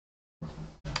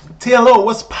TLO,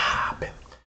 what's poppin'?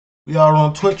 We are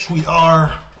on Twitch. We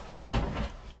are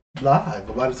live.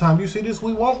 But by the time you see this,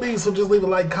 we won't be. So just leave a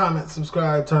like, comment,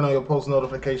 subscribe, turn on your post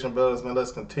notification bells, man.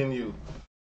 Let's continue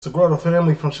to grow the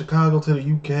family from Chicago to the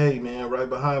UK, man. Right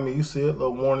behind me, you see it,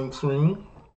 little warning screen.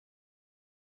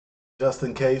 Just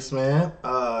in case, man.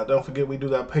 Don't forget we do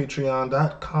that Patreon.com.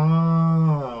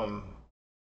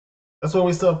 That's where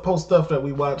we post stuff that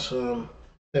we watch,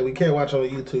 that we can't watch on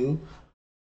YouTube.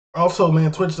 Also,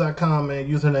 man, Twitch.com, man.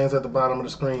 Usernames at the bottom of the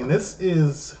screen. This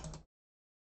is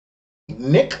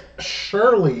Nick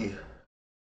Shirley.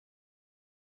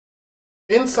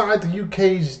 Inside the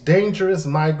UK's dangerous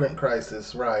migrant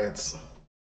crisis riots.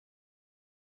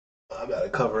 I gotta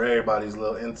cover everybody's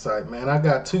little insight, man. I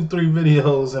got 2-3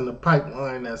 videos in the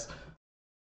pipeline that's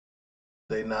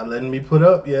they not letting me put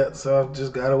up yet, so I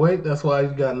just gotta wait. That's why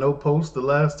you got no post the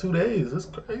last 2 days. It's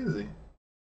crazy.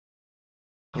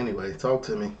 Anyway, talk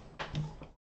to me.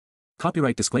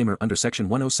 Copyright disclaimer. Under Section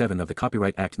 107 of the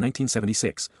Copyright Act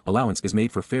 1976, allowance is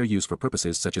made for fair use for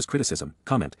purposes such as criticism,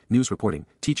 comment, news reporting,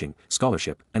 teaching,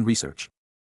 scholarship, and research.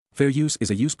 Fair use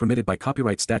is a use permitted by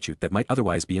copyright statute that might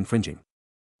otherwise be infringing.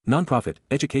 Non-profit,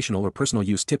 educational or personal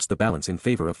use tips the balance in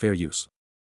favor of fair use.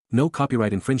 No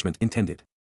copyright infringement intended.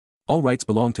 All rights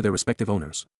belong to their respective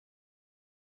owners.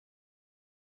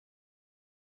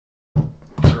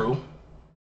 True.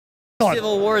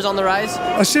 Civil war is on the rise?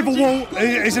 A civil war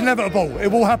is inevitable. It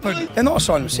will happen. They're not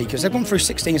asylum seekers. They've gone through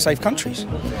 16 safe countries.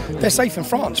 They're safe in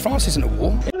France. France isn't at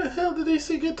war. Where the hell did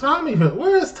DC get Tommy from?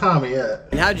 Where is Tommy at?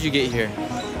 And how did you get here?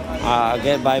 I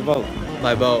get by boat.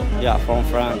 By boat? Yeah, from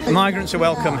France. Migrants are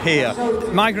welcome here.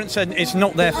 Migrants said it's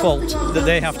not their fault that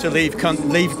they have to leave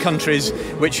countries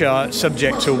which are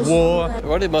subject to war.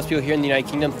 What do most people here in the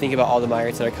United Kingdom think about all the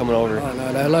migrants that are coming over? I don't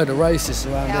know, there are a load of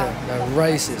racists around here. They're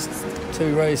racist.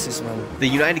 Too racist, man. The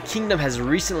United Kingdom has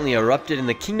recently erupted, and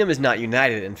the kingdom is not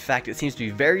united. In fact, it seems to be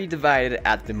very divided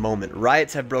at the moment.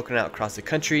 Riots have broken out across the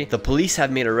country. The police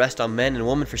have made arrests on men and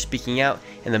women for speaking out,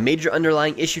 and the major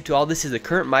underlying issue to all this is the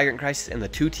current migrant crisis and the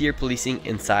two-tier policing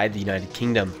inside the United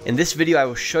Kingdom. In this video, I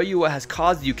will show you what has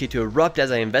caused the UK to erupt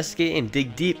as I investigate and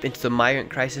dig deep into the migrant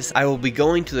crisis. I will be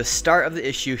going to the start of the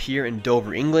issue here in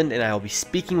Dover, England, and I will be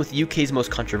speaking with UK's most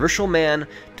controversial man,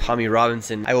 Tommy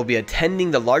Robinson. I will be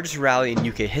attending the largest rally in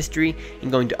UK history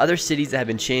and going to other cities that have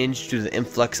been changed due to the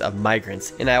influx of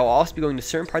migrants. And I will also be going to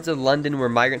certain parts of London where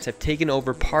migrants have taken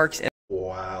over parks and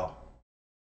Wow.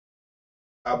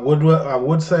 I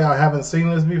would say I haven't seen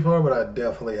this before, but I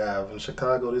definitely have. In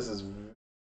Chicago, this is,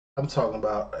 I'm talking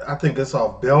about, I think it's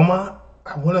off Belmont.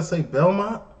 I want to say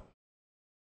Belmont.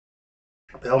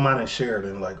 Belmont and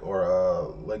Sheridan, like,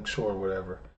 or Lakeshore,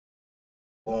 whatever.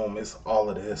 Boom, it's all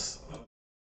of this.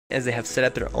 as they have set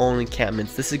up their own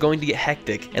encampments. This is going to get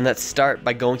hectic, and let's start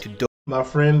by going to Dover. My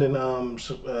friend and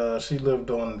she lived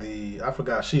on the, I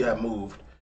forgot, she had moved.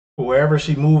 But wherever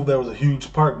she moved, there was a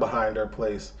huge park behind her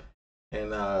place,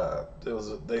 and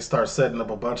they start setting up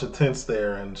a bunch of tents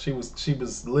there, and she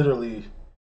was literally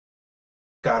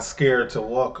got scared to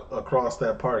walk across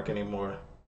that park anymore.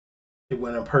 She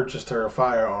went and purchased her a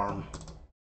firearm.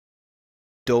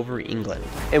 Dover, England.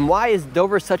 And why is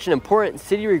Dover such an important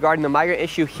city regarding the migrant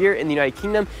issue here in the United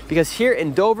Kingdom? Because here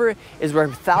in Dover is where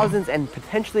thousands and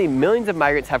potentially millions of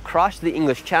migrants have crossed the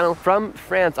English Channel from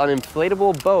France on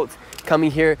inflatable boats coming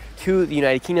here to the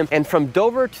United Kingdom. And from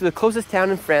Dover to the closest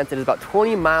town in France, it is about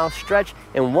 20-mile stretch.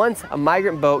 And once a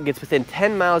migrant boat gets within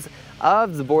 10 miles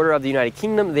of the border of the United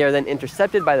Kingdom, they are then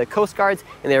intercepted by the Coast Guards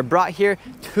and they are brought here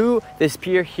to this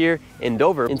pier here in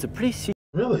Dover. It's a pretty secret.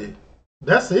 Really?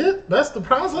 That's it? That's the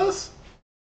process?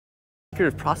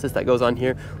 Secretive process that goes on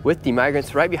here with the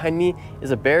migrants. Right behind me is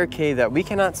a barricade that we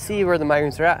cannot see where the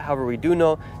migrants are at. However, we do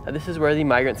know that this is where the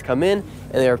migrants come in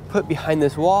and they are put behind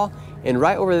this wall. And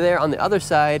right over there on the other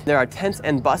side, there are tents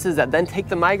and buses that then take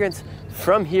the migrants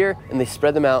from here and they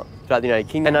spread them out throughout the United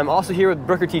Kingdom. And I'm also here with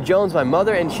Brooker T. Jones, my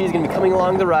mother, and she's gonna be coming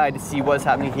along the ride to see what's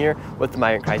happening here with the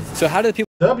migrant crisis. So how do the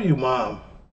people Mom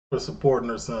for supporting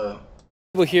her son.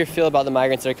 Here feel about the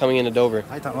migrants that are coming into Dover?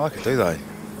 They don't like it, do they?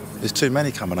 There's too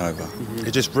many coming over.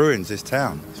 It just ruins this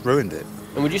town. It's ruined it.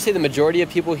 And would you say the majority of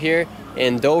people here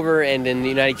in Dover and in the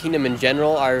United Kingdom in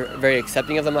general are very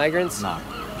accepting of the migrants? No.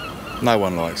 No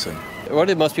one likes them. What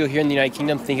do most people here in the United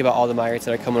Kingdom think about all the migrants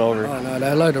that are coming over? I don't know, there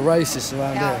are a load of racists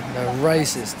around here. They're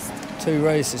racist. Too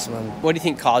racist, man. What do you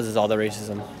think causes all the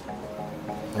racism?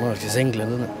 Well, it's just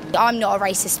England, isn't it? I'm not a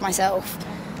racist myself.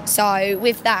 So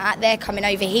with that, they're coming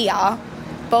over here.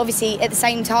 But obviously, at the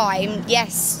same time,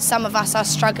 yes, some of us are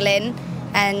struggling,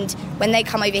 and when they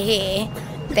come over here,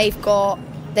 they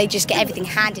just get everything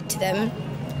handed to them.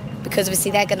 because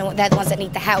obviously they're the ones that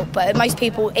need the help. But most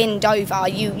people in Dover,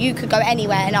 you could go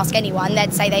anywhere and ask anyone,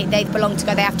 they'd say they belong to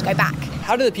go, they have to go back.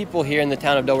 How do the people here in the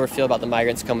town of Dover feel about the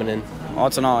migrants coming in? I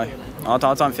don't know. I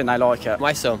don't think they like it.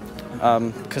 Why so?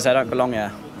 Because they don't belong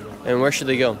here. And where should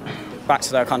they go? Back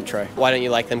to their country. Why don't you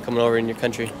like them coming over in your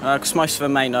country? Because most of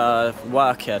them ain't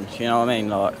working, you know what I mean?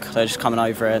 Like, they're just coming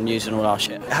over here and using all our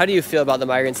shit. How do you feel about the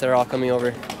migrants that are all coming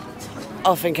over?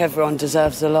 I think everyone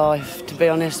deserves a life, to be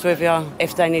honest with you.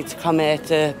 If they need to come here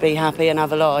to be happy and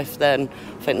have a life, then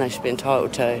I think they should be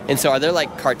entitled to. And so are there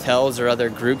like cartels or other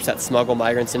groups that smuggle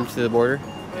migrants into the border?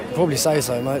 Probably say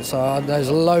so, mate. So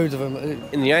there's loads of them.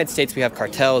 In the United States, we have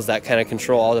cartels that kind of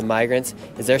control all the migrants.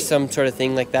 Is there some sort of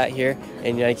thing like that here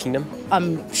in the United Kingdom?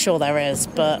 I'm sure there is,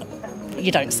 but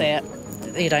you don't see it.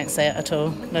 You don't see it at all.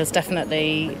 There's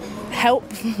definitely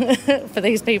help for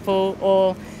these people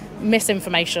or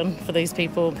misinformation for these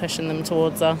people pushing them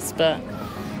towards us, but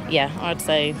yeah, I'd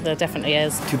say there definitely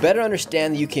is. To better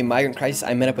understand the UK migrant crisis,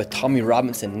 I met up with Tommy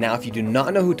Robinson. Now, if you do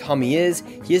not know who Tommy is,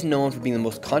 he is known for being the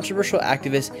most controversial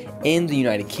activist in the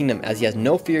United Kingdom, as he has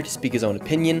no fear to speak his own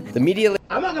opinion. The media...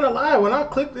 I'm not gonna lie, when I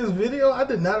clicked this video, I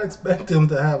did not expect him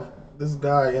to have this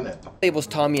guy in it. Labels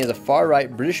Tommy as a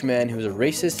far-right British man who is a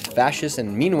racist, fascist,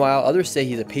 and meanwhile, others say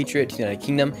he's a patriot to the United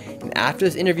Kingdom. And after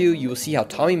this interview, you will see how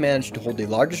Tommy managed to hold the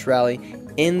largest rally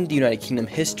in the United Kingdom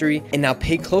history. And now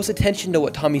pay close attention to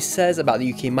what Tommy says about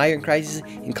the UK migrant crisis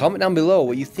and comment down below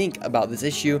what you think about this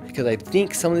issue, because I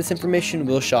think some of this information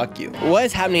will shock you. What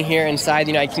is happening here inside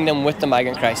the United Kingdom with the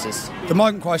migrant crisis? The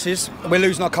migrant crisis, we're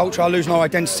losing our culture, losing our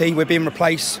identity, we're being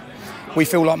replaced. We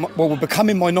feel like, well, we're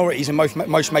becoming minorities in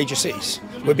most major cities.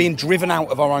 We're being driven out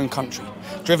of our own country,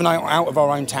 driven out of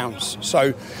our own towns.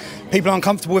 So people are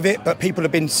uncomfortable with it, but people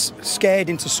have been scared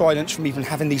into silence from even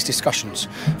having these discussions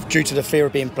due to the fear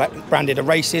of being branded a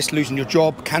racist, losing your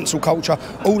job, cancel culture.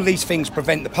 All of these things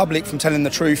prevent the public from telling the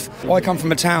truth. I come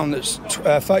from a town that's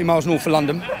 30 miles north of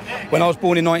London. When I was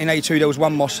born in 1982, there was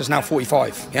one mosque, there's now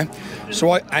 45. Yeah,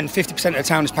 and 50% of the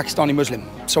town is Pakistani Muslim.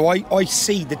 So I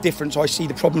see the difference. I see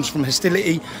the problems from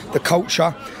hostility, the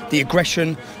culture, the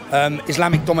aggression,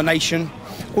 Islamic domination,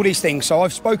 all these things. So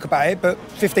I've spoke about it, but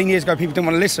 15 years ago people didn't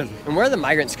want to listen. And where are the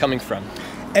migrants coming from?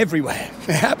 Everywhere,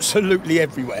 absolutely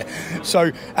everywhere.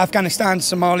 So Afghanistan,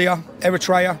 Somalia,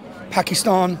 Eritrea,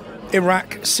 Pakistan,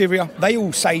 Iraq, Syria, they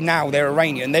all say now they're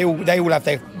Iranian. They all have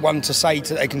their one to say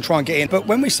they can try and get in. But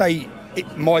when we say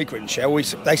migrants,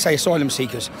 they say asylum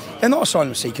seekers. They're not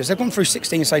asylum seekers. They've gone through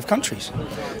 16 safe countries.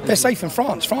 They're safe in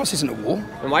France. France isn't at war.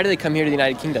 And why do they come here to the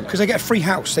United Kingdom? Because they get a free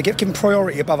house. They get given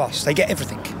priority above us. They get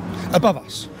everything above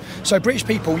us. So British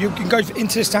people, you can go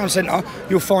into this town centre,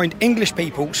 you'll find English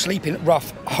people sleeping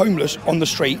rough, homeless on the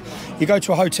street. You go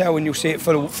to a hotel and you'll see it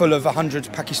full of 100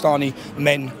 Pakistani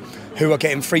men who are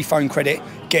getting free phone credit,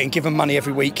 getting given money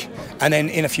every week, and then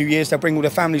in a few years they'll bring all their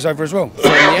families over as well. So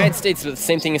in the United States, the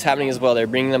same thing is happening as well. They're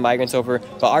bringing the migrants over,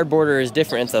 but our border is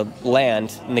different. It's a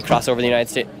land, and they cross over the United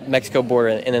States-Mexico border,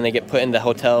 and then they get put into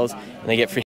hotels, and they get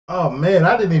free. Oh man,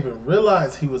 I didn't even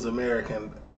realize he was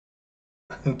American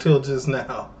until just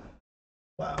now.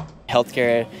 Wow.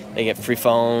 Healthcare, they get free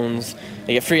phones,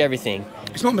 they get free everything.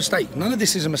 It's not a mistake. None of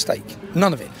this is a mistake.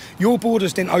 None of it. Your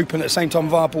borders didn't open at the same time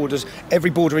of our borders. Every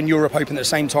border in Europe opened at the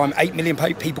same time. 8 million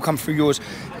people come through yours.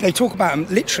 They talk about them.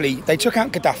 Literally, they took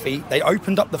out Gaddafi. They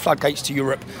opened up the floodgates to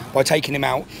Europe by taking him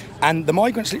out. And the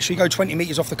migrants literally go 20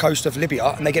 metres off the coast of Libya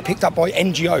and they get picked up by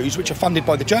NGOs, which are funded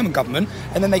by the German government,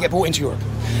 and then they get brought into Europe.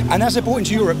 And as they're brought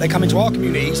into Europe, they come into our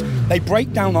communities. They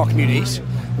break down our communities.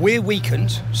 We're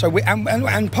weakened, so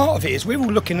and part of it is we're all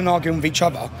looking and arguing with each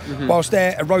other whilst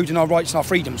they're eroding our rights and our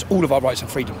freedoms, all of our rights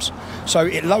and freedoms. So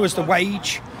it lowers the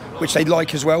wage, which they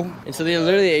like as well. And so they're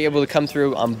literally able to come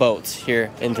through on boats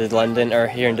here into London or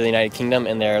here into the United Kingdom,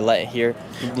 and they're let here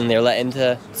and they're let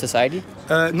into society?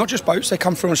 Not just boats, they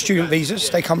come through on student visas,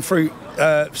 they come through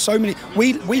so many.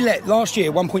 We let last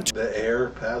year 1.2 the air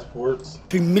passports.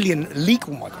 2 million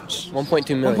legal migrants.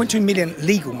 1.2 million. 1.2 million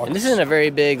legal migrants. And this isn't a very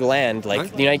big land.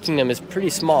 Like the United Kingdom is pretty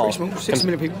small. 6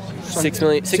 million people.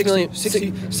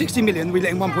 60 million. We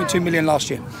let in 1.2 million last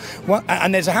year.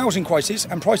 And there's a housing crisis,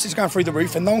 and prices are going through the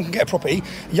roof, and no one can get a property.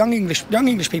 Young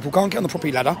English people can't get on the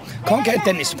property ladder, can't get a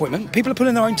dentist appointment. People are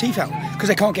pulling their own teeth out because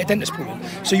they can't get a dentist appointment.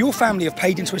 So your family have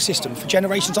paid into a system for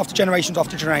generations after generations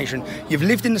after generation. You've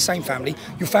lived in the same family.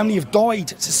 Your family have died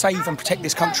to save and protect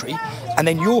this country, and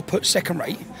then you're put second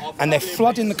rate, and they're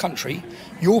flooding the country.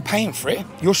 You're paying for it.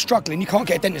 You're struggling. You can't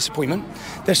get a dentist appointment.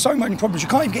 There's so many problems. You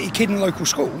can't even get your kid in a local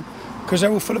school because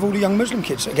they're all full of all the young Muslim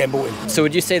kids that are getting brought in. So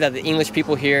would you say that the English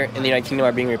people here in the United Kingdom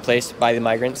are being replaced by the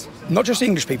migrants? Not just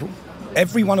English people.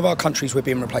 Every one of our countries, we're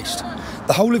being replaced.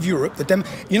 The whole of Europe,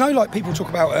 you know, like people talk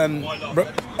about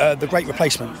the Great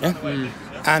Replacement, yeah?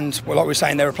 And, well, like we were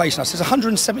saying, they're replacing us. There's a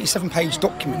 177-page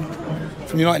document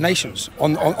from the United Nations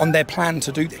on their plan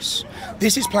to do this.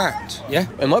 This is planned, yeah?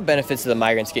 And what benefits do the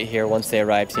migrants get here once they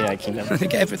arrive to the United Kingdom? They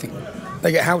get everything.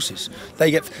 They get houses. They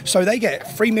get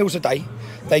 3 meals a day.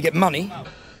 They get money.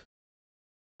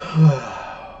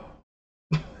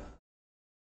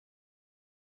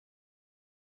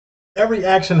 Every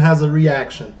action has a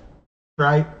reaction,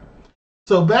 right?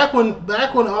 So back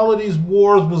when all of these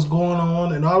wars was going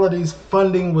on and all of these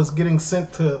funding was getting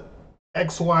sent to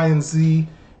X, Y, and Z,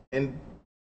 and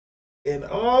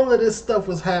all of this stuff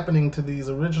was happening to these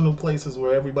original places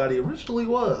where everybody originally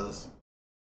was.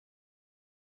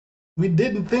 We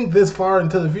didn't think this far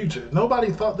into the future.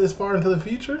 Nobody thought this far into the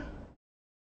future?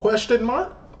 Question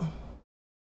mark?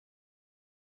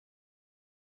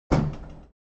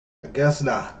 I guess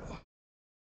not.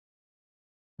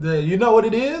 You know what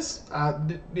it is?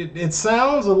 It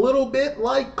sounds a little bit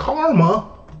like karma.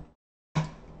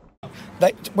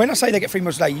 When I say they get 3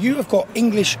 meals a day, you have got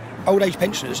English old age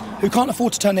pensioners who can't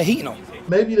afford to turn their heating on.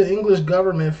 Maybe the English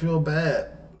government feel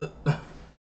bad.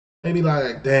 Maybe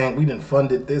like, dang, we done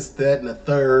funded this, that, and the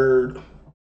third.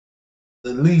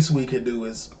 The least we could do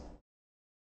is...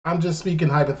 I'm just speaking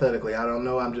hypothetically. I don't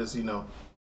know. I'm just, you know...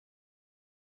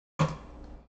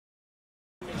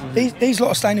 These lot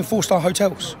are staying in 4-star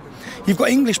hotels. You've got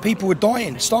English people who are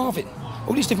dying, starving,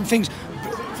 all these different things,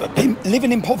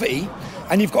 living in poverty,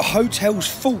 and you've got hotels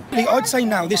full. I'd say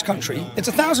now this country, it's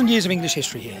 1,000 years of English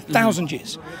history here, 1,000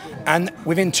 years. And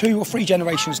within 2 or 3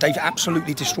 generations, they've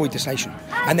absolutely destroyed this nation,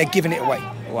 and they're giving it away.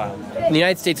 Wow. In the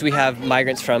United States, we have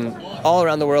migrants from all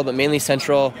around the world, but mainly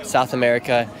Central, South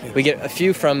America. We get a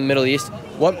few from Middle East.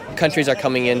 What countries are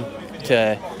coming in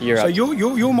to Europe? So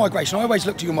your migration, I always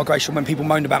look to your migration when people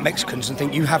moan about Mexicans and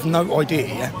think you have no idea,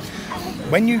 yeah?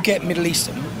 When you get Middle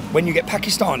Eastern, when you get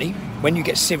Pakistani, when you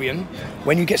get Syrian,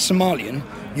 when you get Somalian,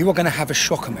 you are going to have a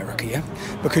shock, America, yeah?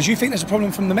 Because you think there's a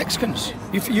problem from the Mexicans.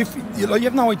 You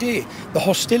have no idea. The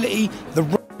hostility, the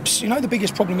rapes. You know the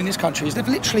biggest problem in this country is they've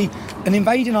literally, an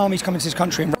invading army's coming to this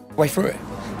country and raping their way through it.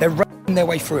 They're raping their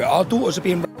way through it. Our daughters are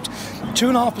being raped.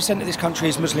 2.5% of this country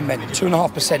is Muslim men.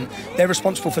 2.5%. They're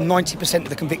responsible for 90% of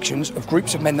the convictions of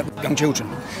groups of men that rape young children.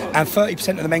 And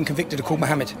 30% of the men convicted are called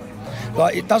Mohammed.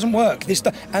 Like, it doesn't work.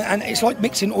 And it's like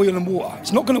mixing oil and water.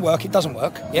 It's not going to work. It doesn't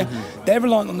work. Yeah, They're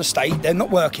reliant on the state. They're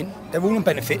not working. They're all on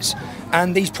benefits.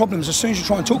 And these problems, as soon as you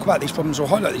try and talk about these problems or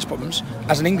highlight these problems,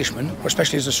 as an Englishman, or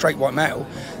especially as a straight white male,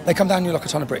 they come down you like a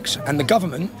ton of bricks. And the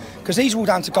government, because these are all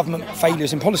down to government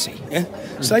failures in policy. Yeah,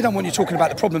 so they don't want you talking about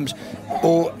the problems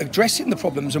or addressing the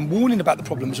problems and warning about the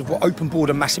problems of what open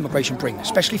border mass immigration bring,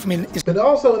 especially from. But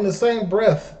also in the same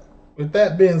breath, with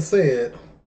that being said.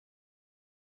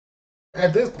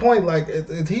 At this point, like,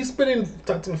 he's spitting,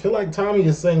 I feel like Tommy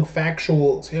is saying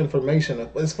factual information.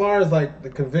 As far as, like, the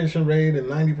conviction rate and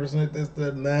 90% this,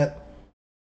 that, and that.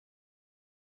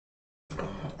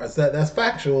 That's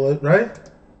factual, right?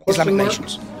 Islamic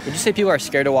nations. Would you say people are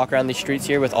scared to walk around these streets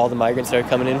here with all the migrants that are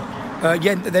coming in?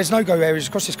 Yeah, there's no-go areas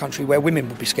across this country where women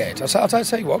would be scared. I'll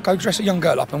tell you what, go dress a young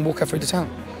girl up and walk her through the town.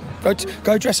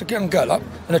 Go dress a young girl up,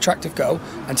 an attractive girl,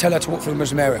 and tell her to walk through the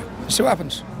Muslim area. See what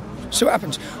happens. So what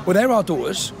happens? Well, they're our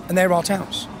daughters and they're our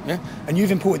towns, yeah. And you've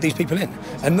imported these people in,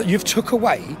 and you've took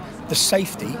away the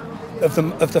safety of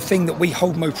the thing that we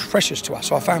hold most precious to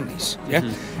us, our families, yeah.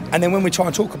 And then when we try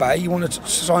and talk about it, you want to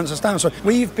silence us down. So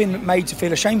we've been made to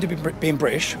feel ashamed of being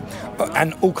British,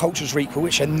 and all cultures are equal,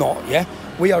 which they're not, yeah.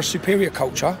 We are a superior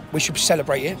culture. We should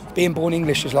celebrate it. Being born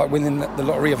English is like winning the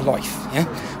lottery of life, yeah.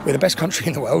 We're the best country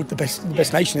in the world, the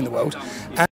best nation in the world.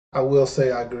 And I will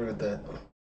say I agree with that.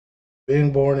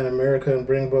 Being born in America and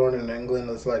being born in England,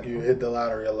 it's like you hit the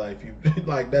lottery of life. You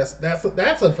like that's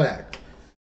a fact.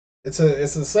 It's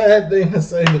a sad thing to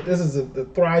say, but this is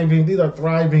these are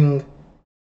thriving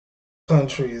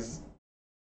countries.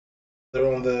 They're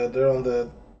on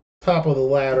the top of the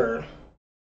ladder.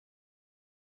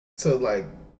 So like,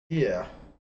 yeah.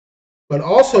 But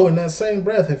also in that same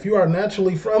breath, if you are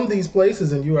naturally from these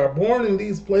places and you are born in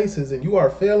these places and you are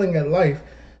failing at life,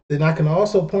 then I can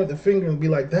also point the finger and be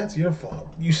like, that's your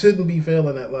fault. You shouldn't be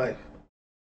failing at life.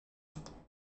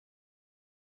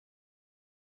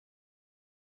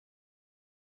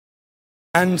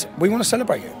 And we want to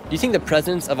celebrate it. Do you think the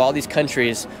presidents of all these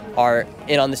countries are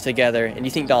in on this together, and do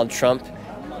you think Donald Trump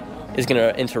is going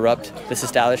to interrupt this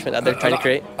establishment that they're trying to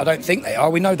create? I don't think they are.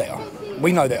 We know they are.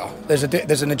 We know they are. There's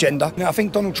an agenda. Now, I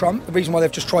think Donald Trump, the reason why they've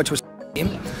just tried to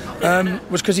him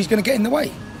was because he's going to get in the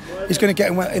way. is going to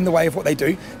get in the way of what they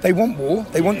do. They want war.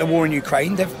 They want the war in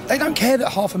Ukraine. They don't care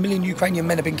that 500,000 Ukrainian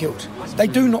men have been killed. They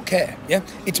do not care. Yeah,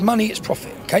 it's money, it's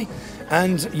profit. Okay,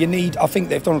 and I think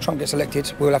that if Donald Trump gets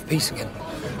elected, we'll have peace again.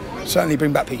 Certainly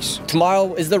bring back peace.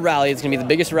 Tomorrow is the rally. It's going to be the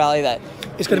biggest rally that...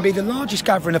 It's going to be the largest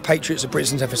gathering of patriots that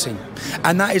Britain's ever seen.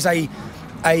 And that is a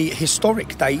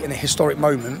historic day and a historic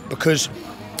moment because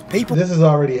people... This has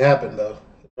already happened, though,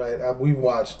 right? We've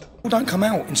watched. People don't come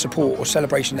out in support or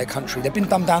celebration of their country. They've been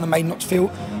dumbed down and made not to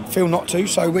feel not to.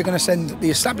 So we're going to send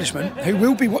the establishment, who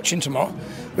will be watching tomorrow,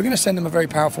 we're going to send them a very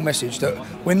powerful message that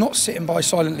we're not sitting by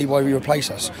silently while you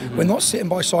replace us. We're not sitting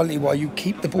by silently while you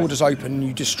keep the borders open and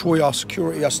you destroy our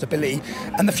security, our stability,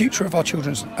 and the future of our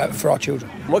children's for our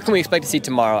children. What can we expect to see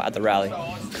tomorrow at the rally?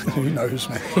 Who knows,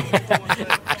 man?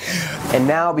 And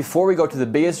now, before we go to the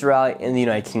biggest rally in the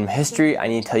United Kingdom history, I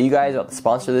need to tell you guys about the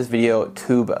sponsor of this video,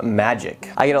 Tube Magic.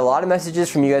 I get a lot of messages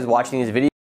from you guys watching these videos.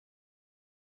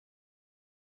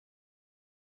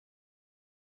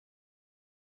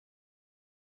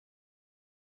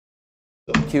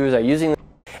 Tubers are using them,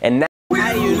 and now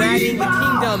uniting the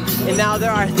kingdom, and now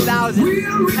there are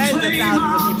thousands, tens of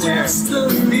thousands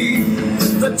of people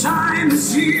here. The time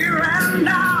is here and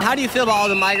now. How do you feel about all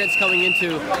the migrants coming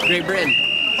into Great Britain?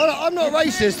 I'm not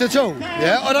racist at all,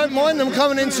 yeah? I don't mind them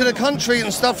coming into the country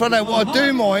and stuff like that. What I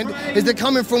do mind is they're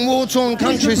coming from war-torn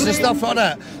countries and stuff like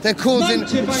that. They're causing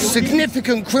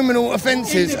significant criminal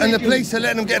offences and the police are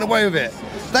letting them get away with it.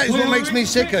 That is what makes me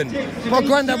sicken. My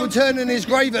granddad would turn in his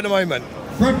grave at the moment.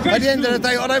 At the end of the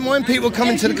day, I don't mind people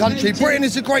coming to the country. Britain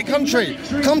is a great country.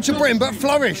 Come to Britain, but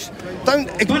flourish. Don't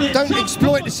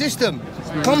exploit the system.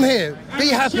 Come here, be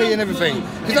happy and everything.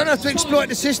 You don't have to exploit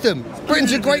the system.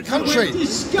 Britain's a great country.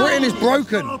 Britain is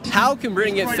broken. How can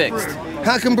Britain get fixed?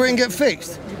 How can Britain get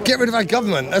fixed? Get rid of our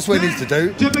government. That's what it needs to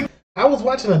do. I was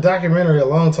watching a documentary a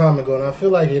long time ago, and I feel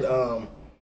like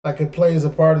it plays a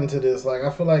part into this. Like, I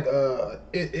feel like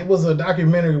it was a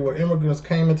documentary where immigrants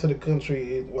came into the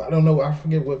country. I don't know, I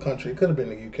forget what country. It could have been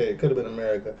the UK, it could have been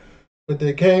America. But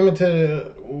they came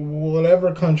into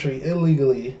whatever country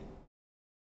illegally.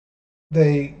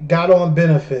 They got on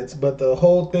benefits, but the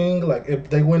whole thing, like, if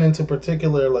they went into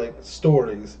particular, like,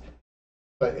 stories,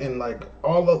 like, in, like,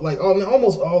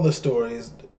 almost all the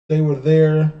stories, they were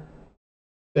there.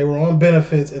 They were on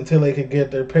benefits until they could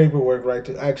get their paperwork right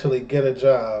to actually get a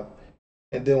job.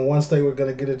 And then once they were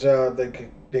going to get a job, they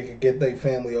could get their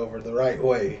family over the right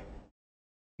way.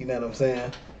 You know what I'm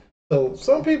saying? So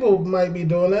some people might be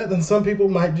doing that, and some people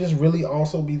might just really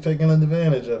also be taking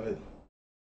advantage of it.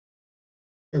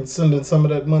 And sending some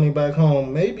of that money back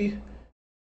home, maybe.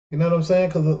 You know what I'm saying?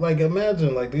 Because, like,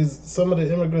 imagine, like, some of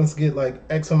the immigrants get, like,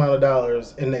 X amount of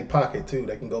dollars in their pocket, too.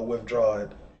 They can go withdraw it.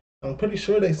 I'm pretty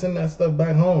sure they send that stuff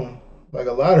back home, like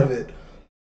a lot of it,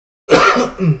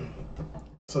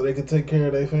 so they can take care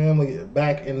of their family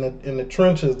back in the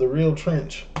trenches, the real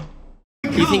trench.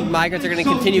 Do you think migrants are going to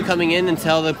continue coming in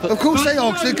until the... Of course they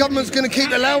are, because the government's going to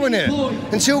keep allowing it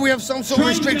until we have some sort of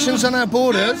restrictions on our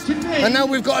borders. And now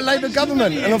we've got a Labour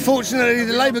government, and unfortunately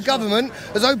the Labour government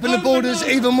has opened the borders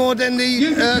even more than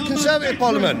the Conservative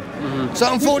Parliament.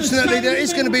 So unfortunately there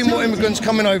is going to be more immigrants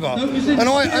coming over. And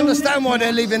I understand why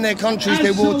they're leaving their countries,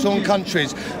 their war-torn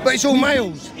countries. But it's all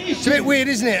males. It's a bit weird,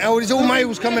 isn't it? How it's all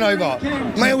males coming over.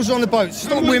 Males on the boats.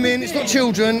 It's not women, it's not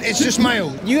children, it's just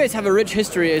males. You guys have a rich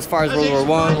history as far as World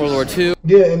War I, World War II.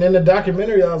 Yeah, and in the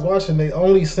documentary I was watching, they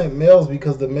only sent males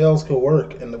because the males could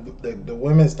work, and the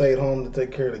women stayed home to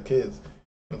take care of the kids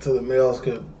until the males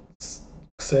could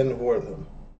send for them.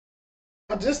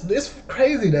 It's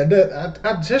crazy that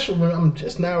I'm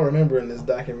just now remembering this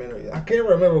documentary. I can't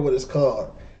remember what it's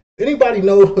called. Anybody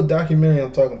know what documentary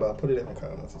I'm talking about? Put it in the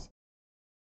comments.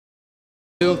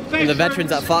 And the veterans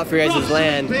that fought for your guys'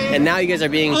 land, and now you guys are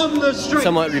being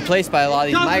somewhat replaced by a lot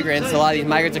of these migrants. A lot of these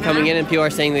migrants are coming in, and people are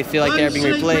saying they feel like they're being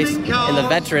replaced, and the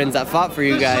veterans that fought for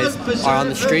you guys are on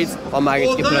the streets while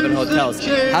migrants get put up in hotels.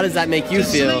 How does that make you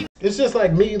feel? It's just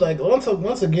like me, like,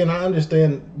 once again, I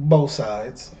understand both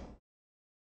sides.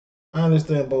 I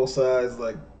understand both sides.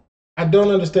 Like, I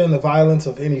don't understand the violence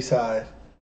of any side.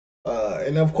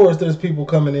 And of course, there's people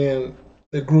coming in,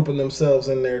 they're grouping themselves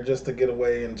in there just to get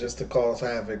away and just to cause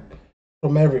havoc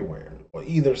from everywhere, or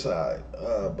either side.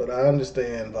 But I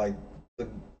understand, like,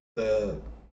 the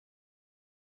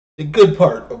good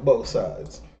part of both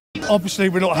sides. Obviously,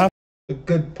 we're not happy. The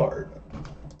good part.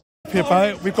 happy about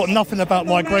it. We've got nothing about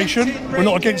migration. We're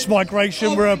not against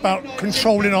migration. We're about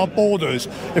controlling our borders.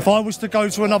 If I was to go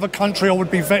to another country, I would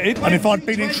be vetted. And if I'd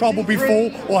been in trouble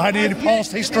before or had any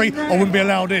past history, I wouldn't be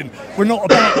allowed in. We're not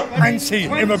about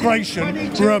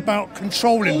anti-immigration. We're about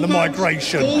controlling the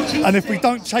migration. And if we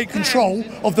don't take control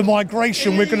of the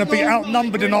migration, we're going to be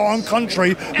outnumbered in our own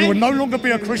country. We will no longer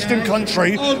be a Christian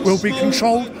country. We'll be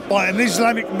controlled by an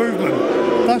Islamic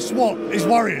movement. That's what is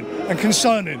worrying and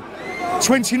concerning.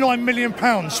 £29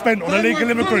 million spent on illegal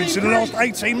immigrants in the last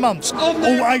 18 months,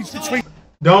 all aged between...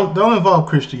 Don't involve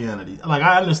Christianity. Like,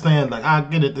 I understand, like, I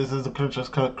get it, this is a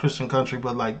Christian country,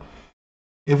 but, like,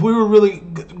 if we were really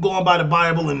going by the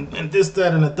Bible and this,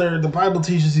 that, and the third, the Bible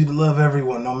teaches you to love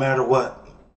everyone no matter what,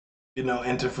 you know,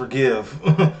 and to forgive.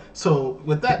 So,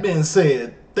 with that being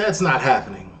said, that's not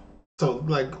happening. So,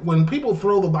 like, when people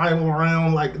throw the Bible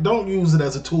around, like, don't use it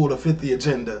as a tool to fit the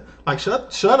agenda. Like,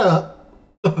 shut up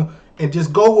and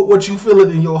just go with what you feel it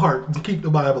in your heart to keep the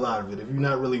Bible out of it if you're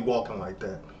not really walking like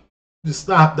that. Just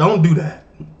stop. Don't do that.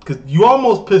 Because you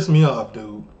almost pissed me off,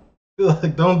 dude.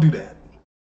 Like, don't do that.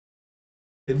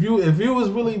 If you was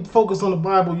really focused on the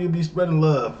Bible, you'd be spreading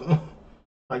love.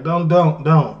 Like, don't.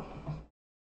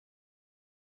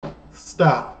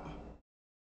 Stop.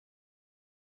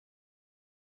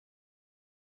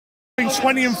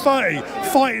 20 and 30,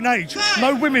 fighting age,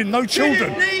 no women, no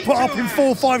children, put up in 4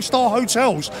 or 5-star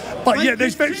hotels, but yet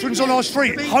there's veterans on our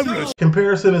street, homeless.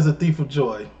 Comparison is a thief of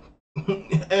joy.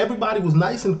 Everybody was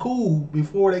nice and cool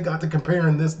before they got to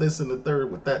comparing this, and the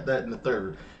third with that, and the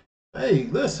third. Hey,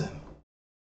 listen.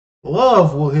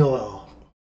 Love will heal all.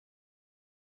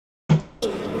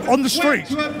 On the street,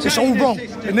 it's all wrong.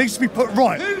 It needs to be put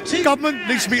right. Government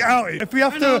needs to be outed. If we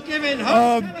have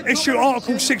to issue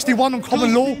Article 61 on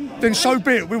common law, then so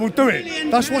be it. We will do it.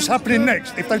 That's what's happening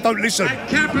next if they don't listen.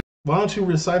 Why don't you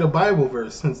recite a Bible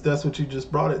verse since that's what you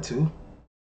just brought it to?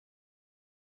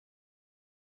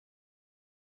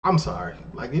 I'm sorry.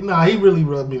 Like, he really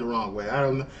rubbed me the wrong way. I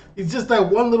don't know. It's just that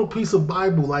one little piece of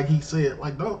Bible, like he said.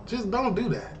 Like, don't do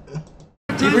that.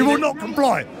 We will not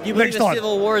comply. You believe a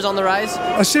civil war is on the rise?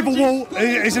 A civil war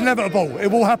is inevitable. It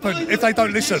will happen if they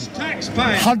don't listen.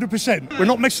 100%. We're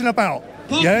not messing about.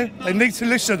 Yeah? They need to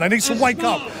listen. They need to wake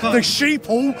up. The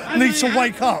sheeple need to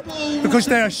wake up because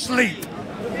they're asleep.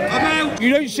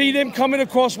 You don't see them coming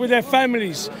across with their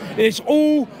families. It's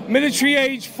all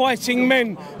military-age fighting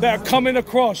men that are coming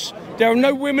across. There are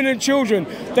no women and children.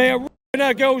 They are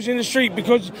our girls in the street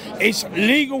because it's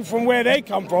legal from where they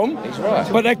come from. Right.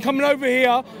 But they're coming over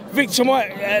here,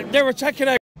 they're attacking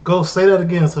our... Go say that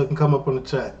again so it can come up on the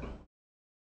chat.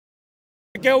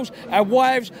 Girls, our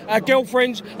wives, our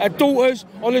girlfriends, our daughters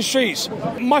on the streets.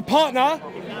 My partner,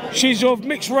 she's of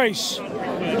mixed race,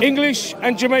 English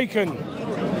and Jamaican.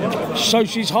 So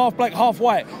she's half black, half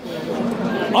white.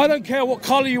 I don't care what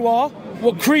colour you are,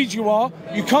 what creed you are.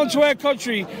 You come to our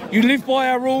country, you live by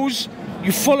our rules,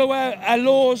 you follow our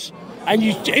laws, and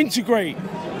you integrate.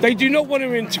 They do not want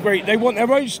to integrate. They want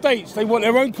their own states. They want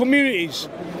their own communities.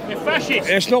 They're fascists.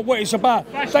 It's not what it's about.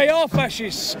 They are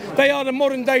fascists. They are the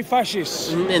modern day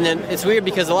fascists. And then it's weird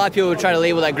because a lot of people would try to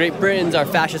label that Great Britain's are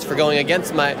fascists for going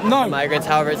against migrants.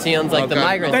 However, it sounds like the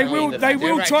migrants. They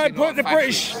will try and put the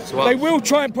British. They will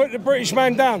try and put the British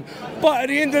man down. But at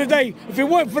the end of the day, if it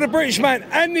weren't for the British man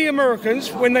and the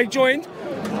Americans when they joined,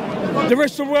 the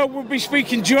rest of the world would be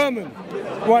speaking German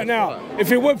right now.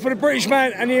 If it weren't for the British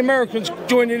man and the Americans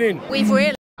joining in.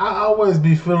 I always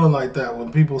be feeling like that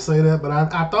when people say that, but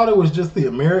I thought it was just the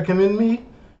American in me.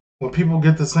 When people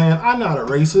get to saying, I'm not a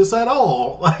racist at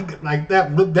all. Like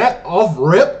that off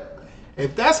rip.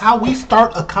 If that's how we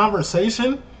start a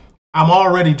conversation, I'm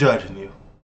already judging you.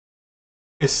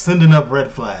 It's sending up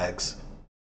red flags.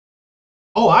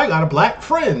 Oh, I got a black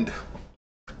friend.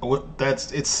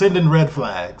 It's sending red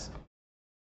flags.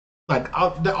 Like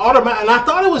the automatic, and I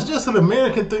thought it was just an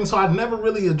American thing, so I never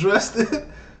really addressed it.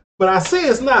 But I see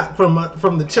it's not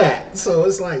from the chat, so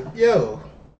it's like, yo,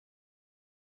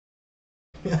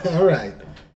 all right.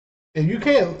 If you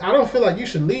can't, I don't feel like you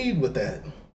should lead with that.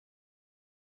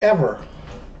 Ever.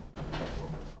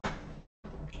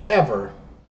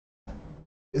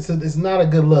 It's not a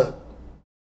good look.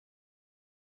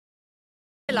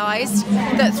 Realised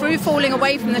that through falling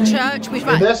away from the church,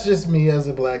 that's just me as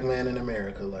a black man in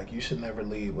America. Like, you should never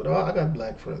lead with, oh, I got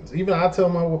black friends. Even I tell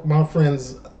my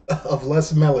friends of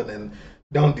less melanin,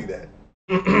 don't do that.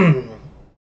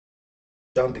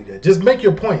 Don't do that. Just make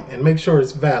your point and make sure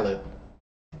it's valid.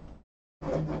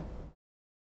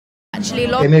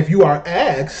 And if you are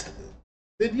asked,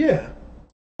 then yeah.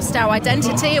 lost our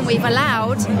identity and we've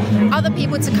allowed other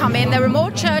people to come in. There are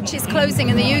more churches closing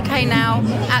in the UK now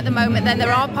at the moment than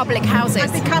there are public houses.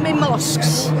 And becoming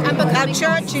mosques. Our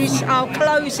churches are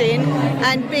closing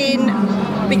and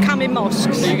becoming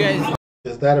mosques. So you guys...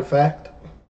 Is that a fact?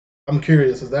 I'm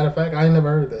curious, is that a fact? I ain't never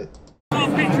heard that.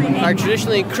 Our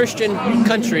traditionally Christian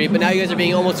country, but now you guys are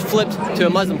being almost flipped to a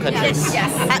Muslim country. Yes,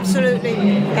 absolutely.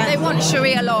 They want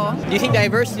Sharia law. Do you think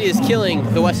diversity is killing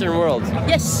the Western world?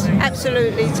 Yes,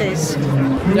 absolutely it is.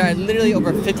 There are literally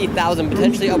over 50,000,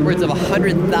 potentially upwards of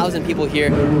 100,000 people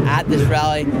here at this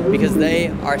rally because they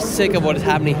are sick of what is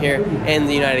happening here in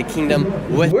the United Kingdom.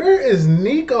 Where is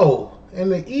Nico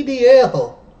and the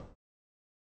EDL?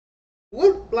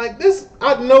 What, like this?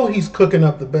 I know he's cooking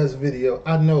up the best video.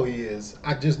 I know he is.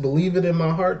 I just believe it in my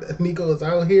heart that Nico is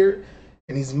out here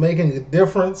and he's making a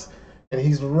difference and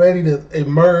he's ready to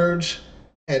emerge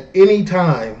at any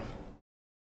time.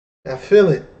 I feel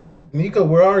it. Nico,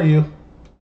 where are you?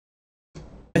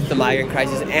 With the migrant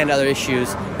crisis and other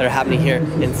issues that are happening here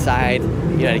inside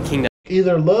the United Kingdom.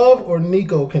 Either Love or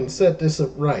Nico can set this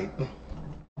up right.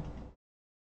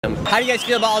 How do you guys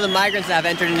feel about all the migrants that have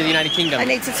entered into the United Kingdom? They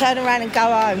need to turn around and go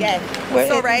home. Yeah.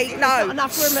 Sorry, no. Not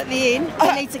enough room at the inn.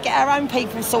 We need to get our own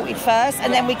people sorted first,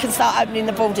 and then we can start opening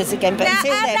the borders again. But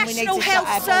until then, we need to shut our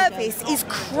borders. Our National Health Service is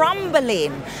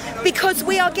crumbling because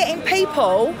we are getting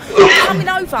people coming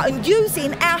over and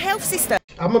using our health system.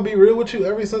 I'm gonna be real with you.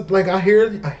 Ever since, like, I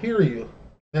hear you.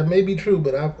 That may be true,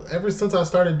 but ever since I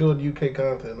started doing UK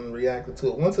content and reacting to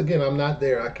it, once again, I'm not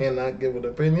there. I cannot give an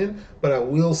opinion, but I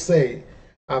will say,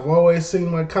 I've always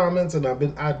seen my comments, and like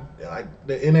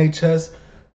the NHS,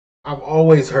 I've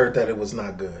always heard that it was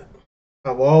not good.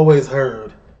 I've always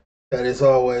heard that it's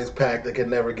always packed. It can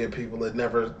never get people. It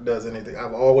never does anything.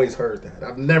 I've always heard that.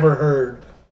 I've never heard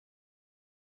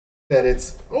that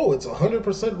it's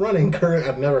 100% running current.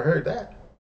 I've never heard that.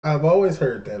 I've always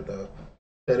heard that though,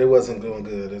 that it wasn't doing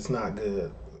good. It's not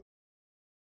good.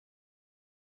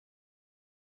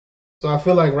 So I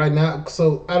feel like right now,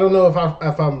 so I don't know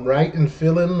if I'm right in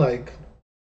feeling like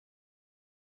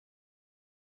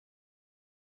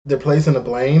they're placing the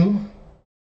blame.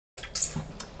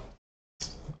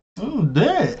 I'm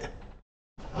dead.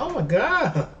 Oh my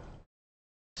God.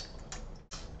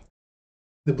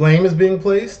 The blame is being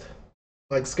placed,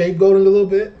 like scapegoating a little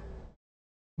bit,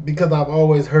 because I've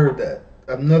always heard that.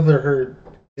 I've never heard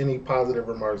any positive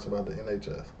remarks about the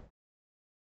NHS.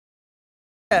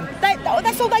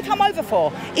 That's all they come over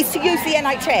for, is to use the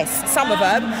NHS, some of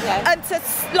them, and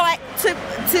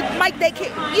to make their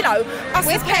kids, you know, us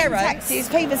as parents.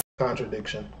 People.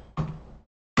 Contradiction.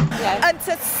 And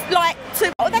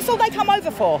that's all they come over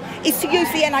for, is to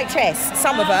use the NHS,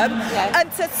 some of them,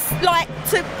 and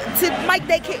to make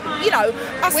their kids, you know,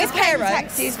 us as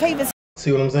parents. People.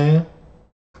 See what I'm saying?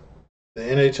 The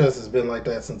NHS has been like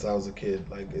that since I was a kid.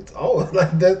 Like, it's always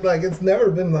like that. Like, it's never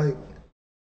been like,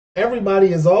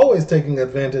 everybody is always taking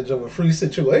advantage of a free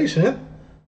situation.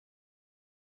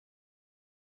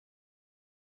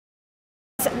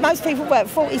 Most people work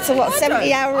 40 to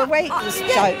 70-hour a week.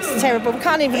 It's terrible. We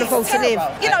can't even afford to live.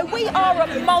 You know, we are a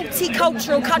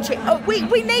multicultural country.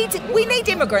 We need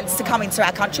immigrants to come into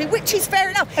our country, which is fair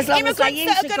enough. As long immigrants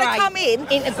as they that are going to come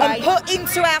in and put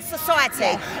into our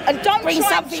society and don't bring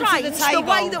try and something to the change table. the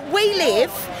way that we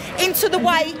live into the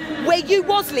way where you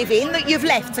was living that you've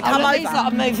left to come over. These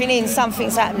lot are moving in.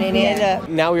 Something's happening here. Look.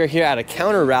 Now we are here at a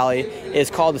counter rally.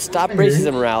 It's called the Stop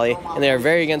Racism Rally, and they are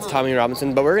very against Tommy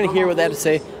Robinson. But we're going to hear what they have to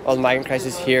say about the migrant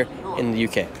crisis here in the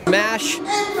UK. Smash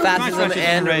fascism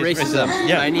and racism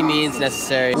by any means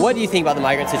necessary. What do you think about the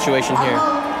migrant situation here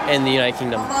in the United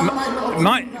Kingdom?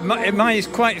 Mine is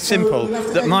quite simple,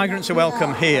 that migrants are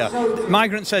welcome here.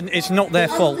 Migrants said it's not their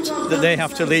fault that they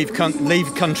have to leave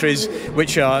countries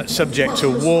which are subject to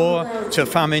war, to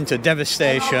famine, to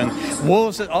devastation.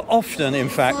 Wars that are often, in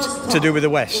fact, to do with the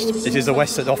West. It is the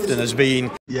West that often has been...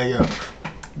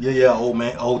 Yeah, old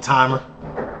man, old timer.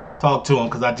 Talk to him,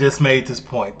 because I just made this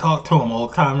point. Talk to him,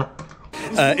 old timer.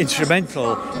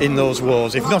 Instrumental in those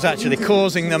wars, if not actually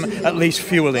causing them, at least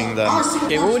fueling them.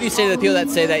 Okay, what would you say to the people that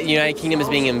say that the United Kingdom is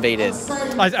being invaded?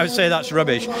 I would say that's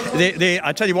rubbish.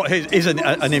 I tell you what is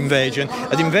an invasion.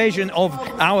 An invasion of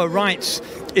our rights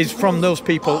is from those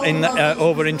people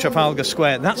over in Trafalgar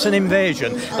Square. That's an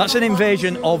invasion. That's an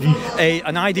invasion of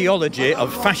an ideology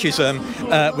of fascism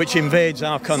which invades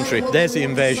our country. There's the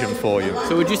invasion for you.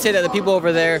 So would you say that the people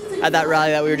over there at that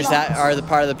rally that we were just at are the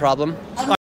part of the problem?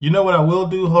 You know what I will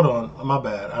do? Hold on. My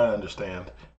bad. I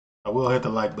understand. I will hit the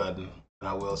like button and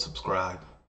I will subscribe.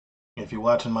 If you're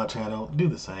watching my channel, do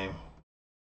the same.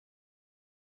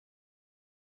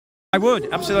 I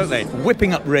would, absolutely.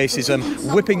 Whipping up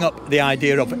racism, whipping up the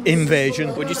idea of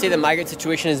invasion. Would you say the migrant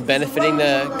situation is benefiting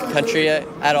the country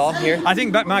at all here? I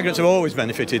think migrants have always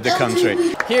benefited the country.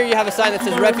 Here you have a sign that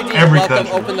says refugees welcome,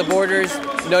 open the borders,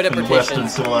 no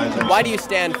deportations. Why do you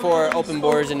stand for open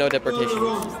borders and no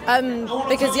deportations?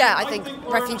 Because, yeah, I think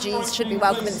refugees should be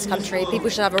welcome in this country. People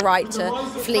should have a right to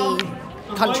flee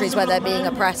countries where they're being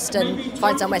oppressed and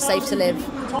find somewhere safe to live.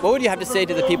 What would you have to say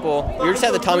to the people? You were just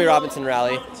at the Tommy Robinson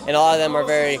rally, and a lot of them are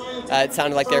very, it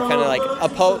sounded like they're kind of like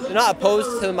not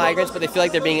opposed to the migrants, but they feel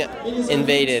like they're being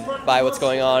invaded by what's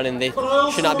going on, and they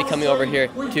should not be coming over here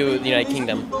to the United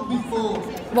Kingdom.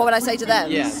 What would I say to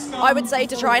them? Yeah. I would say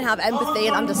to try and have empathy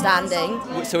and understanding.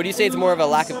 So would you say it's more of a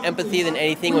lack of empathy than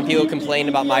anything when people complain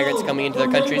about migrants coming into their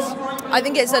countries? I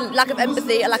think it's a lack of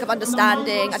empathy, a lack of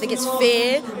understanding. I think it's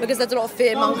fear, because there's a lot of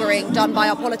fear-mongering done by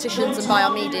our politicians and by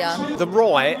our media. The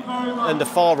right and the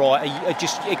far right are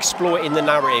just exploiting the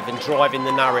narrative and driving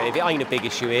the narrative. It ain't a big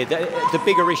issue here. The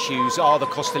bigger issues are the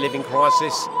cost of living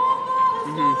crisis.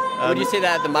 Would you say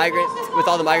that with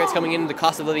all the migrants coming in, the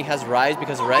cost of living has risen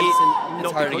because of rents and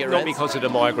it's harder to get rents? Not because of the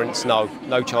migrants, no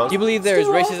chance. Do you believe there is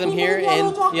racism here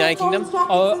in the United Kingdom?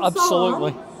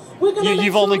 Absolutely.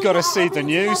 You've only got to see the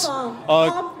news.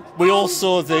 We all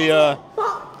saw the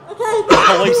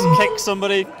police kick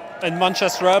somebody in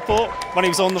Manchester Airport when he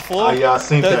was on the floor. Yeah, I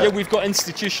seen that. Yeah, we've got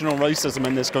institutional racism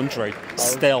in this country,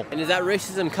 still. And is that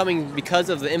racism coming because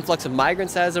of the influx of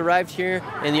migrants that has arrived here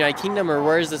in the United Kingdom, or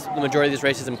where is the majority of this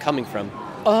racism coming from?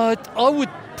 I would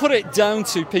put it down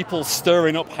to people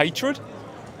stirring up hatred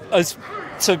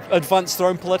to advance their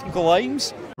own political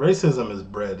aims. Racism is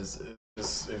bred. It's,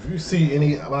 if you see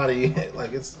anybody,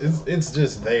 like it's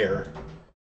just there.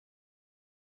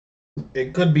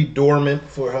 It could be dormant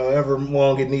for however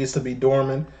long it needs to be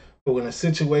dormant, but when a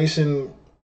situation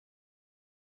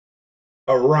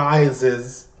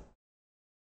arises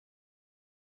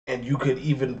and you could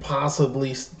even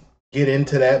possibly get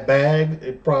into that bag,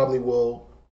 it probably will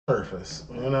surface.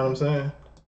 You know what I'm saying?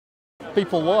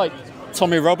 People like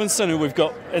Tommy Robinson, who we've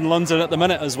got in London at the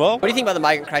minute as well. What do you think about the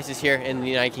migrant crisis here in the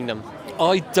United Kingdom?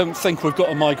 I don't think we've got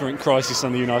a migrant crisis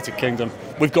in the United Kingdom.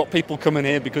 We've got people coming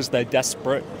here because they're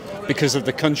desperate, because of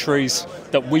the countries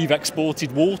that we've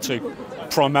exported war to,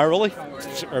 primarily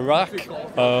Iraq.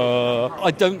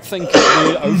 I don't think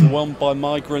we're overwhelmed by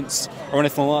migrants or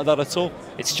anything like that at all.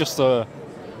 It's just a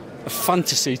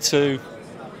fantasy to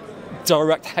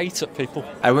direct hate at people.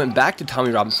 I went back to Tommy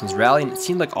Robinson's rally, and it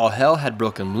seemed like all hell had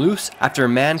broken loose after a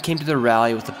man came to the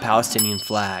rally with a Palestinian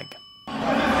flag.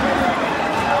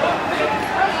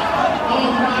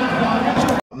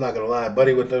 I'm not gonna lie,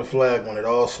 buddy with the flag wanted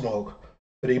all smoke,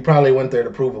 but he probably went there to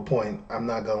prove a point. I'm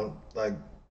not gonna, like,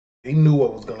 he knew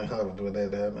what was gonna happen with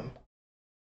that happen.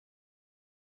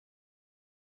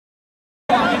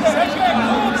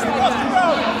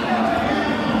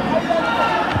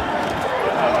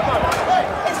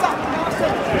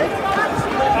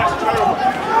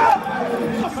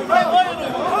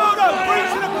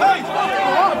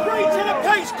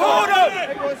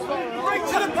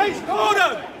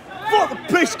 Fuck the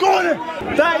peace corner!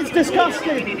 That is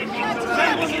disgusting!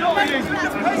 That is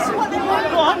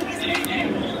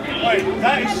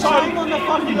shame on the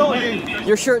fucking audience!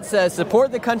 Your shirt says,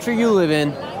 support the country you live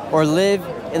in, or live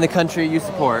in the country you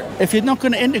support. If you're not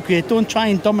going to integrate, don't try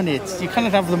and dominate. You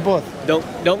cannot have them both.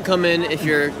 Don't come in if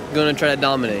you're going to try to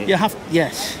dominate.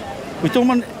 Yes. We don't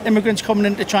want immigrants coming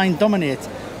in to try and dominate.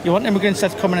 You want immigrants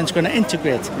that's coming in that's going to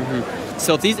integrate.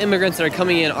 So if these immigrants that are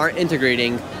coming in aren't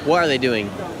integrating, what are they doing?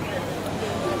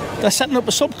 They're setting up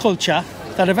a subculture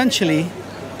that eventually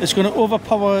is going to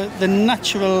overpower the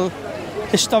natural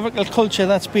historical culture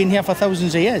that's been here for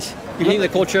thousands of years. You think the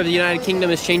culture of the United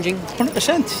Kingdom is changing?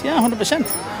 100%, yeah,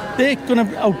 100%. They're going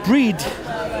to outbreed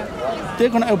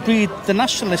the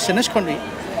nationalists in this country.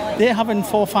 They're having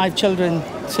 4 or 5 children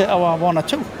to our 1 or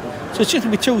 2. So it's just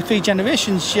going to be 2 or 3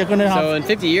 generations you're going to have. So in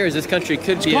 50 years, this country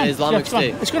could be an Islamic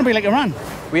state. It's going to be like Iran.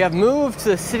 We have moved to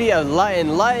the city of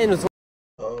Lytton. Lytton was...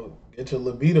 Oh, get your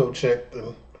libido checked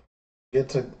and get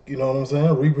to, you know what I'm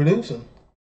saying, reproducing.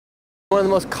 One of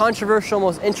the most controversial,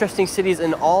 most interesting cities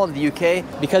in all of the UK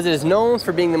because it is known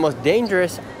for being the most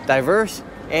dangerous, diverse,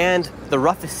 and the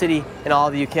roughest city in all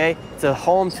of the UK. It's a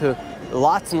home to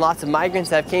lots and lots of migrants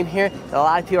that came here. A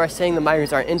lot of people are saying the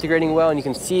migrants aren't integrating well, and you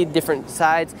can see different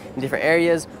sides in different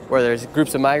areas where there's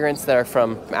groups of migrants that are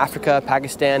from Africa,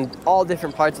 Pakistan, all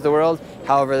different parts of the world.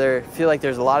 However, they feel like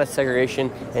there's a lot of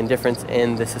segregation and difference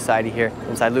in the society here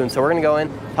inside Luton. So we're gonna go in,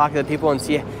 talk to the people, and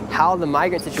see how the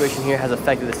migrant situation here has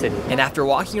affected the city. And after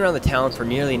walking around the town for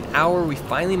nearly an hour, we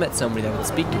finally met somebody that would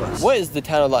speak to us. What is the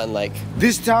town of Luton like?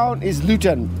 This town is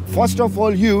Luton. First of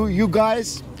all, you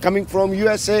guys coming from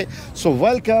USA, so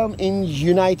welcome in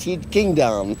United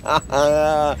Kingdom.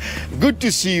 Good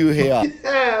to see you here.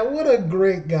 Yeah, what a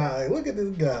great guy. Look at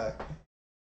this guy.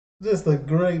 Just a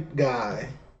great guy.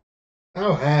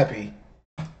 I'm happy.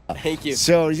 Thank you.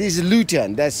 So this is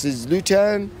Luton. This is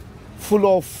Luton, full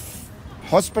of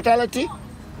hospitality.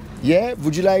 Yeah,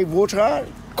 would you like water?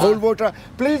 Cold water.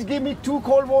 Please give me 2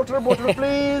 cold water bottles,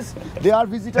 please. They are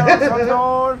visitors on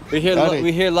door. We hear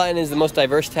Luton is the most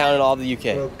diverse town in all of the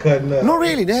UK. No,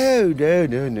 really, no.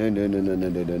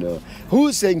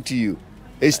 Who's saying to you?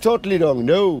 It's totally wrong.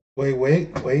 No.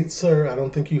 Wait, sir. I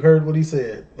don't think you heard what he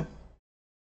said.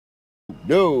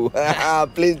 No,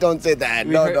 please don't say that.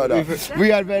 No.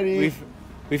 We are very.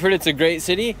 We've heard it's a great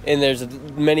city, and there's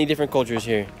many different cultures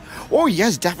here. Oh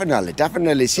yes,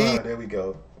 definitely. See. There we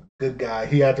go. Good guy.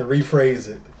 He had to rephrase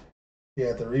it.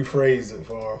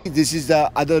 For him. This is the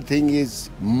other thing is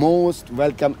most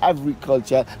welcome every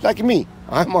culture. Like me,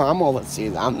 I'm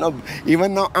overseas. I'm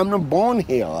not born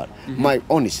here.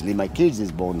 Honestly, my kids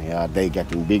is born here. They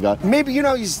getting bigger. Maybe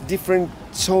it's different.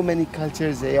 So many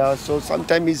cultures there. So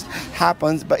sometimes it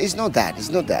happens, but it's not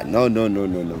that.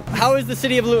 No. How is the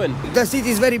city of Luton? The city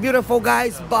is very beautiful,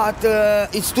 guys, but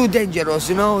it's too dangerous.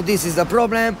 This is the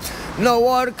problem. No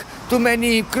work. Too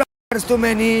many cars. Too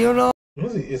many.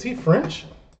 Is he French?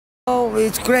 Oh,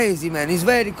 it's crazy, man. It's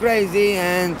very crazy,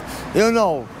 and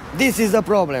this is the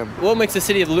problem. What makes the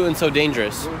city of Luton so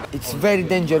dangerous? It's very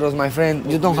dangerous, my friend.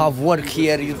 You don't have work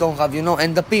here. You don't have,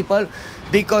 and the people,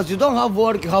 because you don't have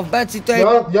work, you have bad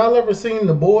situation. Y'all ever seen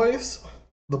The Boys?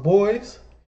 The Boys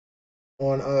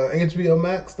on HBO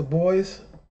Max. The Boys.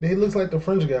 He looks like the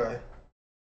French guy.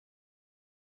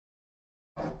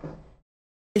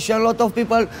 A lot of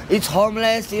people, it's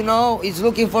homeless, it's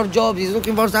looking for jobs, it's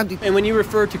looking for something. And when you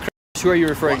refer to crackers, who are you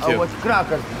referring to? What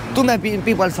crackers? Too many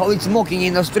people, so it's smoking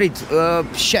in the street,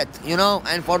 shit,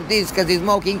 and for this, because it's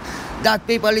smoking, that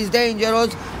people is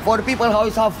dangerous. For people who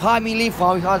have family,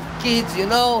 who have kids,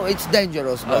 it's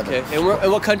dangerous, brother. Okay,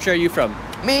 and what country are you from?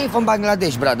 Me, from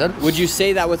Bangladesh, brother. Would you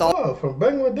say that with all... Oh, from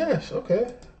Bangladesh,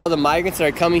 okay. The migrants that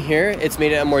are coming here, it's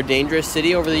made it a more dangerous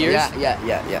city over the years? Yeah.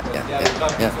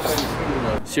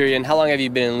 Syria, and how long have you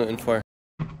been in Luton for?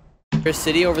 Your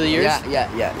city over the years? Yeah.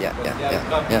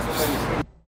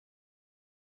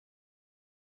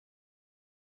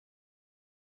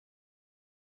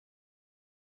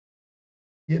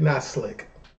 You're not slick.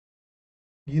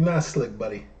 You're not slick,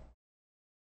 buddy.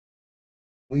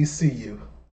 We see you.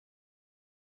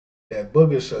 That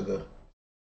booger sugar.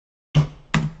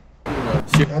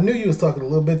 I knew you was talking a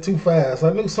little bit too fast.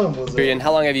 I knew something was there. And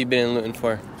how long have you been in Luton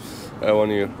for? 1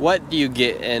 year. What do you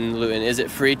get in Luton? Is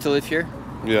it free to live here?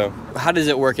 Yeah. How does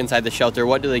it work inside the shelter?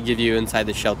 What do they give you inside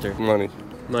the shelter? Money.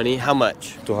 Money? How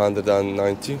much?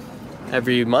 290.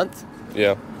 Every month?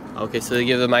 Yeah. Okay, so they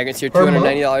give the migrants here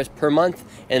 $290 per month,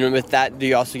 and with that, do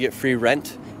you also get free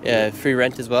rent? Free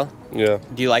rent as well? Yeah.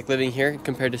 Do you like living here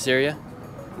compared to Syria?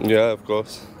 Yeah, of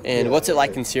course. And what's it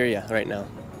like in Syria right now?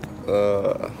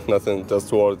 Nothing,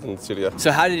 just war in Syria.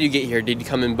 So how did you get here? Did you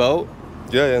come in boat?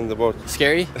 Yeah, in the boat.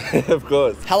 Scary? Of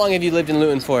course. How long have you lived in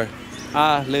Luton for?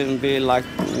 Luton be like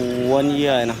 1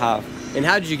 year and a half. And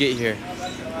how did you get here?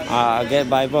 I get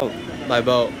by boat. By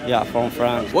boat? Yeah, from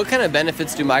France. What kind of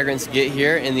benefits do migrants get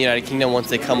here in the United Kingdom once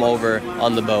they come over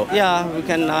on the boat? Yeah, we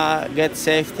can get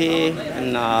safety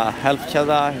and help each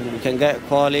other. We can get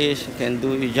college, you can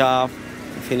do your job,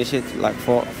 finish it like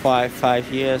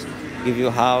 5 years, give you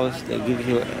a house, they give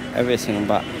you everything,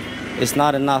 but it's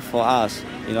not enough for us,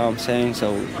 you know what I'm saying?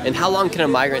 So. And how long can a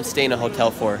migrant stay in a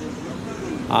hotel for?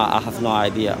 I have no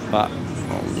idea, but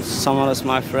someone is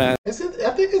my friend. I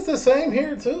think it's the same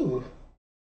here too.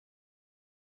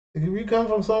 If you come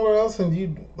from somewhere else and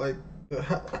you like,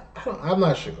 I'm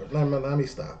not sure. Let me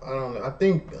stop. I don't know.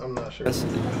 I'm not sure.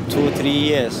 2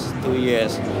 years.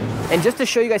 And just to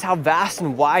show you guys how vast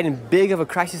and wide and big of a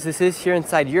crisis this is here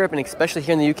inside Europe, and especially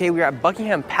here in the UK, we are at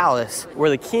Buckingham Palace, where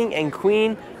the King and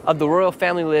Queen of the royal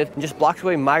family live. And just blocks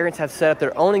away, migrants have set up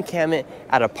their own encampment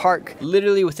at a park.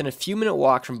 Literally within a few minute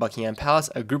walk from Buckingham Palace,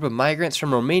 a group of migrants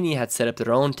from Romania had set up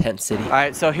their own tent city. All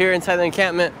right, so here inside the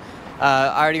encampment,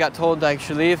 I already got told I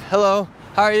should leave. Hello,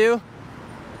 how are you?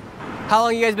 How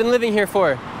long you guys been living here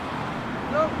for?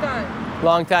 Long time.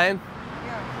 Long time?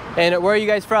 Yeah. And where are you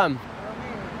guys from?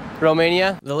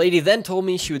 Romania. The lady then told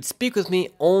me she would speak with me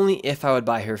only if I would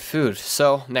buy her food.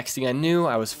 So next thing I knew,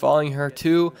 I was following her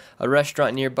to a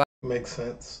restaurant nearby. Makes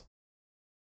sense.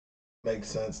 Makes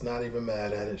sense. Not even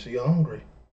mad at it. She hungry.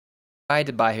 I had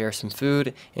to buy her some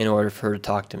food in order for her to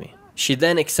talk to me. She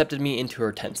then accepted me into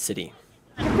her tent city.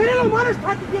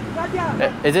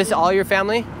 Is this all your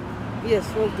family? Yes,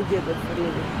 all together.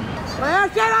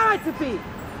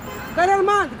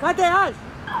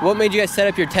 What made you guys set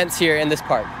up your tents here in this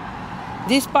park?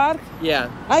 This park? Yeah.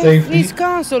 It's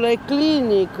council, a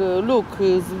clinic. Look,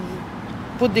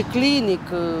 put the clinic.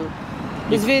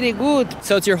 It's very good.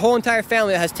 So it's your whole entire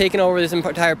family that has taken over this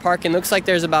entire park, and looks like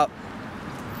there's about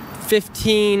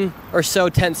 15 or so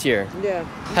tents here. Yeah.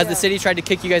 Has the city tried to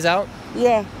kick you guys out?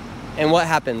 Yeah. And what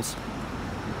happens?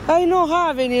 I don't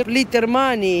have any little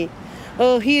money.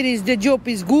 Here is the job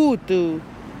is good.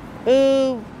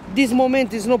 This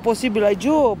moment is not possible a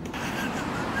job.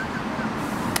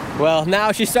 Well,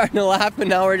 now she's starting to laugh, but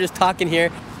now we're just talking here.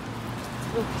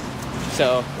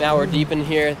 So now we're deep in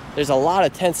here. There's a lot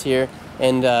of tents here,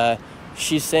 and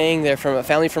she's saying they're from a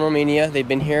family from Romania. They've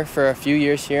been here for a few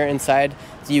years here inside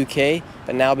the UK,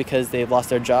 but now because they've lost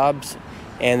their jobs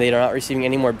and they are not receiving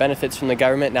any more benefits from the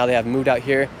government, now they have moved out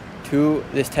here to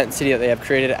this tent city that they have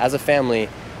created as a family,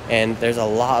 and there's a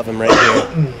lot of them right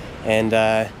here. And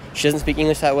she doesn't speak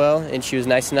English that well, and she was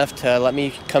nice enough to let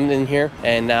me come in here,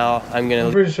 and now I'm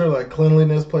pretty sure like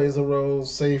cleanliness plays a role,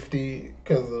 safety,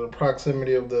 because of the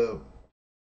proximity of the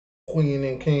queen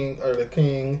and king, or the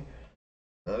king.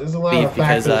 There's a lot of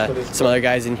factors for this. Some other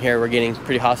guys in here were getting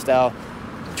pretty hostile,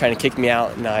 trying to kick me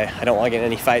out, and I don't want to get in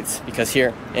any fights, because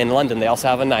here in London they also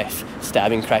have a knife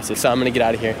stabbing crisis, so I'm going to get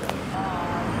out of here.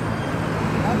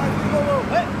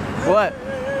 What?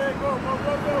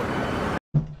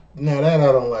 Now that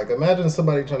I don't like. Imagine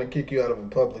somebody trying to kick you out of a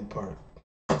public park.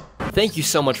 Thank you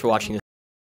so much for watching this.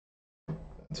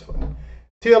 That's funny.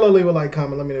 TLO, leave a like,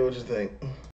 comment, let me know what you think.